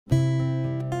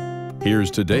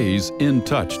Here's today's In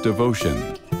Touch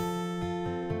devotion.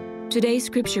 Today's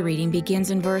scripture reading begins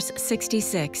in verse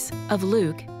 66 of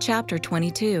Luke chapter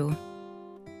 22.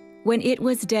 When it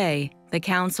was day, the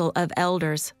council of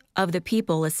elders of the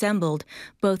people assembled,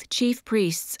 both chief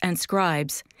priests and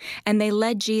scribes, and they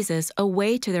led Jesus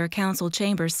away to their council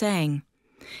chamber, saying,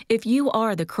 "If you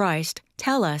are the Christ,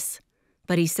 tell us."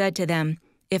 But he said to them,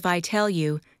 "If I tell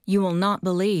you, you will not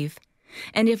believe.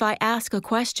 And if I ask a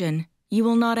question, you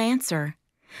will not answer.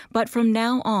 But from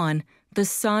now on, the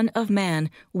Son of Man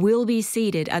will be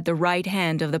seated at the right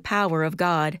hand of the power of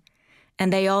God."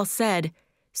 And they all said,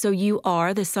 "So you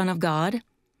are the Son of God?"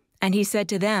 And he said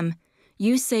to them,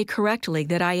 "You say correctly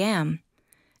that I am."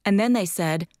 And then they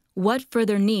said, "What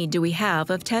further need do we have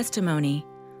of testimony?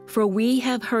 For we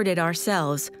have heard it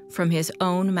ourselves from his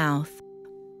own mouth."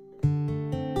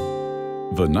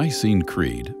 The Nicene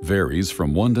Creed varies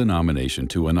from one denomination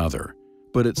to another,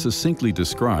 but it succinctly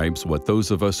describes what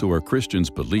those of us who are Christians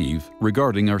believe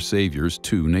regarding our Savior's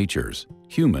two natures,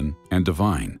 human and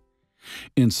divine.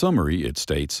 In summary, it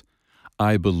states,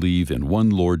 "I believe in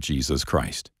one Lord Jesus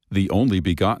Christ, the only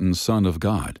begotten Son of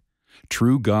God,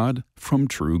 true God from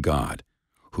true God,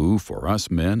 who for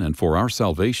us men and for our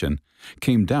salvation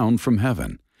came down from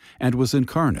heaven and was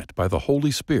incarnate by the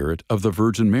Holy Spirit of the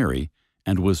Virgin Mary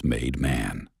and was made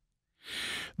man."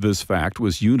 This fact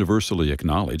was universally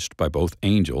acknowledged by both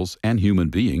angels and human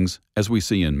beings, as we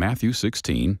see in Matthew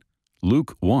 16,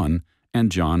 Luke 1,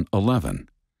 and John 11.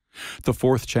 The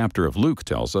 4th chapter of Luke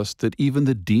tells us that even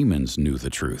the demons knew the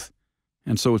truth,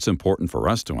 and so it's important for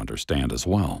us to understand as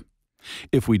well.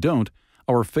 If we don't,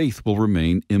 our faith will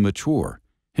remain immature,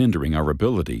 hindering our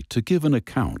ability to give an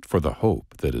account for the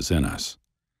hope that is in us.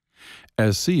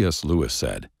 As C.S. Lewis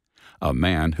said, "A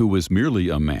man who was merely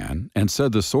a man and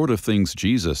said the sort of things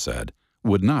Jesus said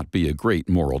would not be a great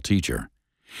moral teacher.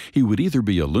 He would either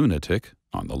be a lunatic,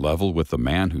 on the level with the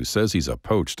man who says he's a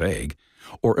poached egg,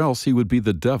 or else he would be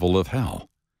the devil of hell.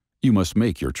 You must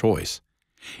make your choice.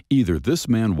 Either this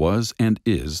man was and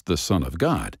is the Son of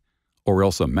God, or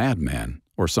else a madman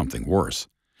or something worse.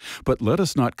 But let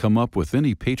us not come up with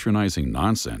any patronizing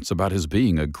nonsense about his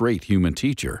being a great human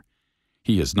teacher.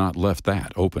 He has not left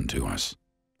that open to us."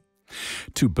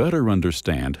 To better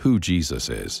understand who Jesus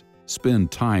is, spend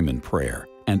time in prayer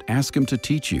and ask Him to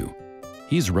teach you.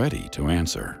 He's ready to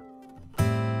answer.